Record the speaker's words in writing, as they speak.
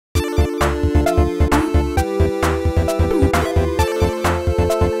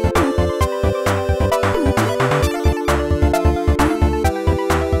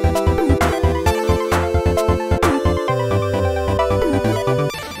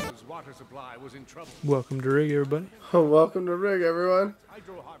water supply was in trouble. Welcome to R.I.G, everybody. Welcome to R.I.G, everyone.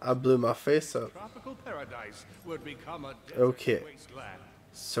 I blew my face up. Tropical paradise would become a desert Okay. wasteland.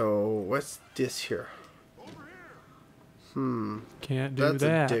 So, what's this here? Can't do That's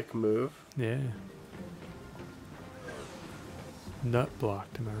that. a dick move. Yeah. Nut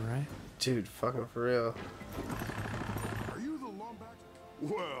blocked, am I right? Dude, fucking for real. Are you the Lombax?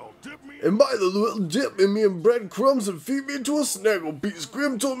 Well, dip me. Am I the little dip in me and breadcrumbs and feed me to a snaggle piece?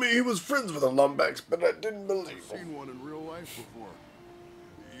 Grim told me he was friends with a Lombax, but I didn't believe him. Seen one in real life before.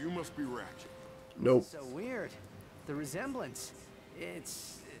 You must be Ratchet. Nope. So weird. The resemblance.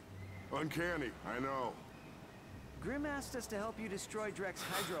 It's... Uncanny, I know. Grim asked us to help you destroy Drek's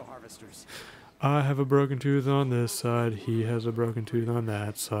hydro harvesters. I have a broken tooth on this side. He has a broken tooth on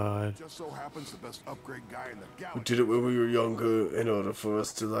that side. Just so happens the best upgrade guy in the We galaxy. did it when we were younger in order for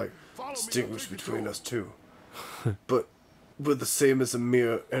us to, like, Follow me, distinguish I'll take between you. us two. But we're the same as a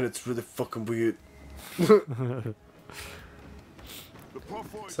mirror, and it's really fucking weird. The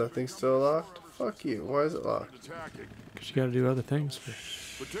Puffoids Is that thing still locked? Fuck you. Why is it locked? attacking. Because you gotta do other things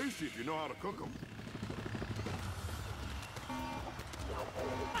first. But tasty if you know how to cook them.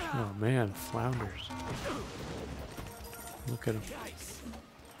 Oh man, flounders. Look at him.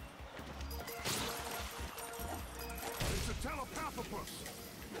 It's a telepathopus.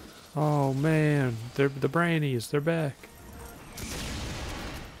 Oh man, they're the brainies. They're back.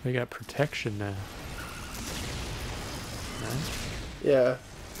 They got protection now. Right? Yeah.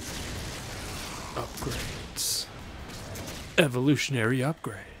 Upgrades. Evolutionary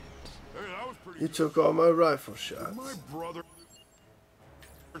upgrades. Hey, that was pretty You good. took all my rifle shots. My brother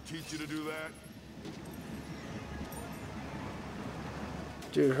teach you to do that?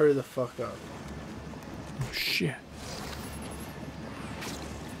 Dude, hurry the fuck up. Oh shit.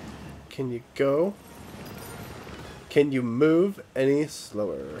 Can you go? Can you move any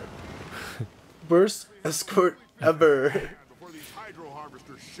slower? Worst escort ever. Before these hydro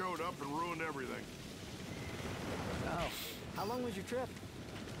harvesters showed up and ruined everything. Oh, how long was your trip?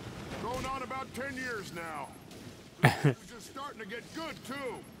 Going on about 10 years now. It's just starting to get good,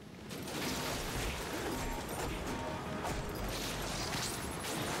 too.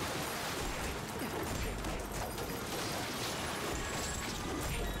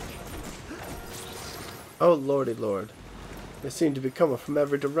 Oh lordy lord. They seem to be coming from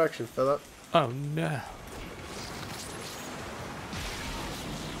every direction, Philip. Oh no.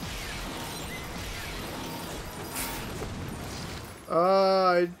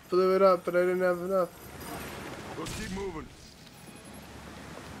 Ah, I blew it up, but I didn't have enough. Let's keep moving.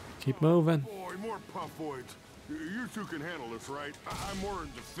 Keep moving. Boy, more puffoids. You two can handle this, right? I'm more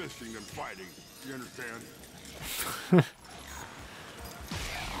into fishing than fighting. You understand?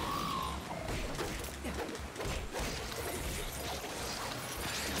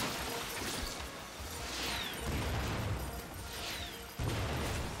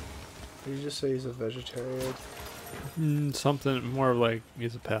 Did you just say he's a vegetarian? Something more like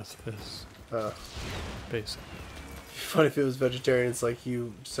he's a pacifist. Basic. Funny if it was vegetarian, it's like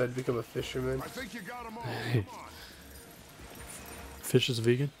you said become a fisherman. I think you got them all. Come on. Fish is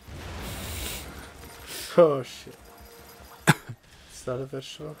vegan? Oh shit. It's not a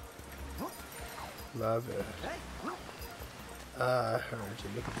vegetable? My bad. I heard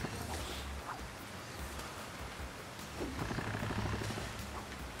you.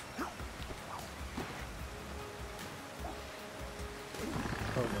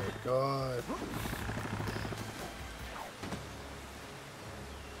 Oh my god.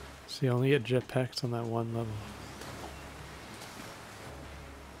 So you only get jetpacks on that one level.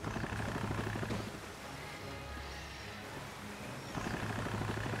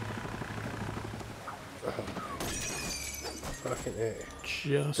 Fucking A.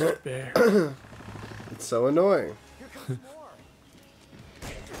 Just bare. It's so annoying. Here comes more.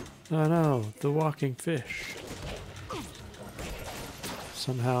 Oh no, the walking fish.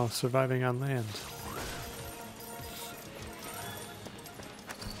 Somehow surviving on land.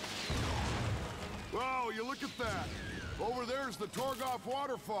 Well, you look at that. Over there's the Torgoff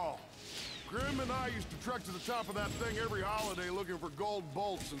waterfall. Grim and I used to trek to the top of that thing every holiday looking for gold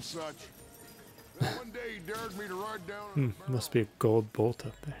bolts and such. Then one day he dared me to ride down. Must be a gold bolt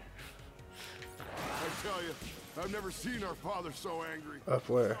up there. I tell you, I've never seen our father so angry. Up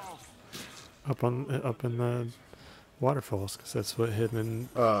where? Up in the waterfalls, because that's what him and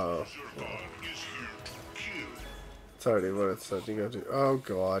Oh. It's already what it said to go to. Oh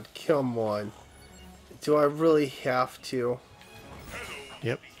god, come on. Do I really have to?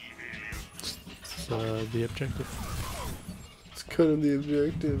 yep. It's the objective. It's kind of the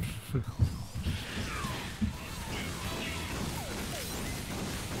objective.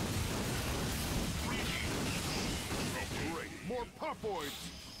 more puffoids.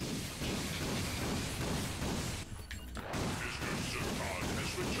 Mr. Zircon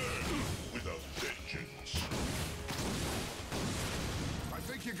has returned with a vengeance. I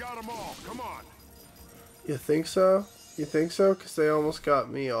think you got them all. Come on. You think so? You think so? Because they almost got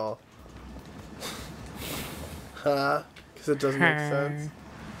me all. Ha. Because it doesn't make sense.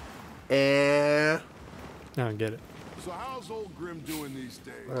 I don't get it. So how's old Grim doing these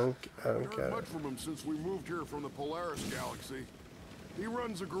days? I don't Haven't get heard it. much from him since we moved here from the Polaris galaxy. He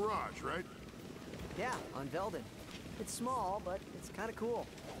runs a garage, right? Yeah, on Velden. It's small, but it's kind of cool.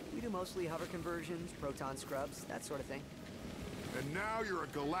 We do mostly hover conversions, proton scrubs, that sort of thing. And now you're a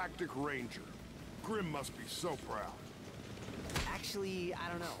galactic ranger. Grim must be so proud. Actually, I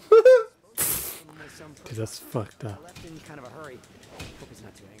don't know. Dude, that's fucked I up. left in kind of a hurry. Hope he's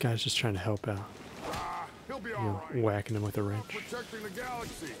not too angry. Guy's just trying to help out. He'll be You all know, right. whacking him with a wrench. Protecting the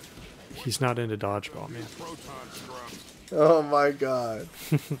galaxy. He's not into dodgeball, man. Proton scrubs. Oh my god.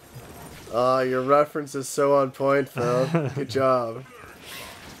 Your reference is so on point, Phil. Good job.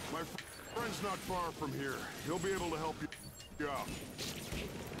 My friend's not far from here. He'll be able to help you out.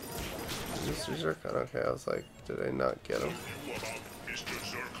 Mr. Zircon. Okay, I was like, did I not get him? You about Mr.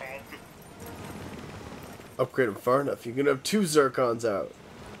 Zircon? Upgrade him far enough. You can have 2 Zircons out.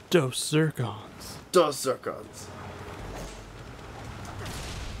 Dose zircons. Dos Zircons.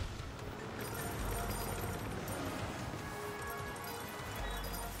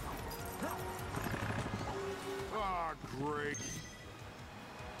 Ah, great.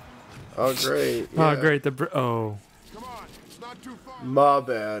 Oh, great. Oh, yeah. great. Oh. Come on, it's not too far. My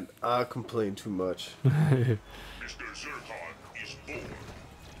bad. I complain too much. Mr. Zircon is born.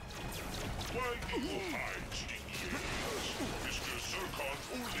 Why do you hide, sneaky aliens? Mr. Zircon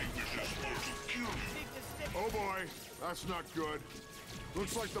only wishes for to kill you. Oh boy, that's not good.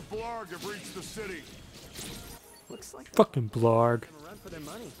 Looks like the Blarg have reached the city. Looks like Fucking Blarg. they're gonna run for their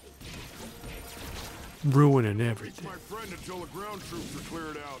money. Ruining It's everything. my friend until the ground troops are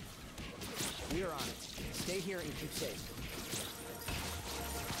cleared out. We're on it. Stay here and keep safe.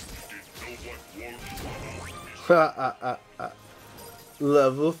 Did no one warn you about Mr.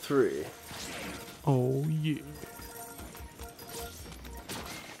 Level 3. Oh, yeah. Do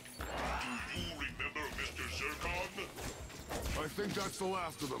you remember Mr. Zircon? I think that's the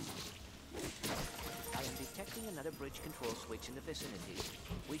last of them. I am detecting another bridge control switch in the vicinity.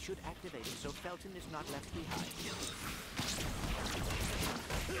 We should activate it so Felton is not left behind.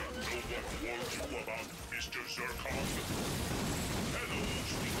 Did no one warn you about Mr. Zircon? Hello,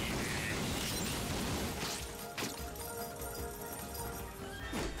 sneaky aliens.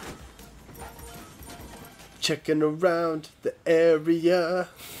 Checking around the area.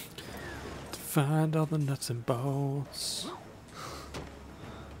 To find all the nuts and bolts.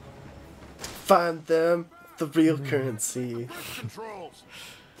 Find them, the real currency. Controls.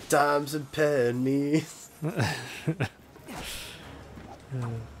 Dimes and pennies.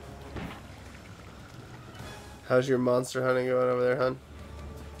 How's your monster hunting going over there, hun?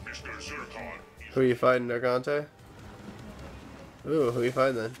 Mr. Zircon is Who are you fighting, Nargante? Ooh, who are you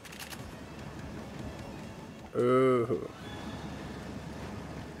fighting then? Ooh.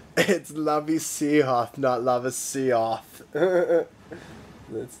 It's Lavi Seahoth, not Lava Seahoth.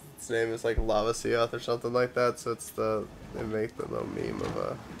 Its name is like Lava Seahoth or something like that, so it's the... They make the little meme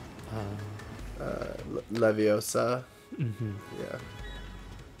of Leviosa. Yeah.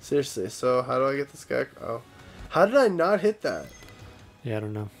 Seriously, so how do I get this guy? Oh. How did I not hit that? Yeah, I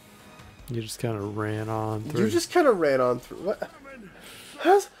don't know. You just kind of ran on through. You just kind of ran on through. What?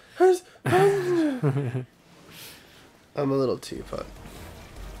 I'm a little teapot.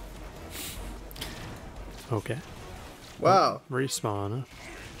 Okay. Wow. Respawn, huh?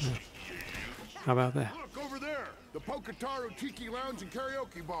 Yeah. How about that? Look over there, the Pocataru Tiki Lounge and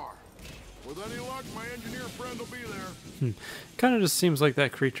Karaoke Bar. With any luck, my engineer friend will be there. Kind of just seems like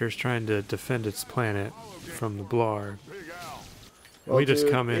that creature is trying to defend its planet from the Blarg. Big Al. Well, We just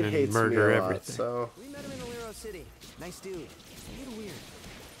dude, come in it and hates me murder a lot, everything. So, We met him in Alero City. Nice dude. A little weird.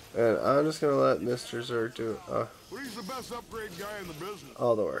 and I'm just gonna let Mr. Zerg do But he's the best upgrade guy in the business.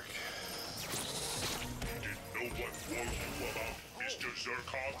 all the work. Did no one warn you about Mr.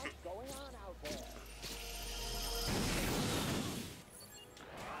 Zircon? Did no one warn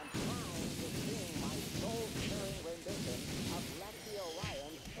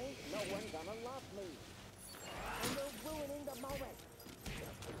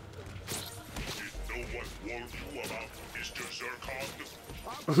you about Mr.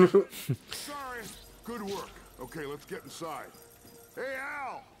 Zircon? Sorry. Good work. Okay, let's get inside. Hey,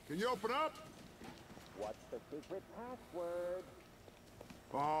 Al, can you open up? What's the secret password?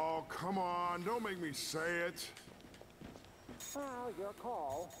 Oh, come on. Don't make me say it. Well, your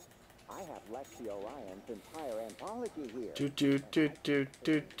call. I have Lexi Orion's entire anthology here. Do do do do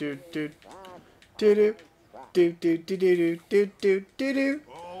do do do do do do do do do do do do do.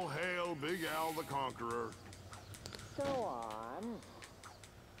 All hail Big Al the Conqueror. Go on.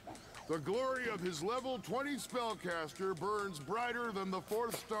 The glory of his level 20 spellcaster burns brighter than the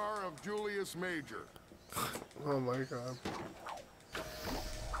 4th star of Julius Major. Oh my god.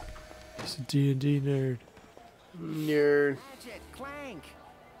 He's a D&D nerd. Nerd. Ratchet Clank.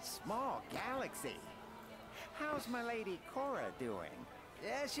 Small galaxy. How's my lady Cora doing?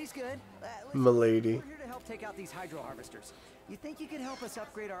 Yeah, she's good. Listen, Milady. we're here to help take out these hydro harvesters. You think you could help us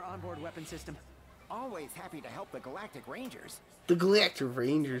upgrade our onboard weapon system? Always happy to help the Galactic Rangers. The Galactic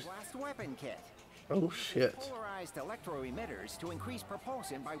Rangers. Blast weapon kit. Oh shit. Polarized electro emitters to increase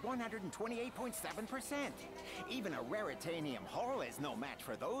propulsion by 128.7%. Even a raritanium hull is no match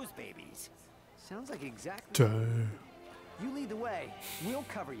for those babies. Sounds like exactly. Damn. You lead the way. We'll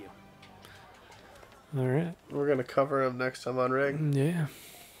cover you. Alright. We're gonna cover him next time on Rig. Yeah.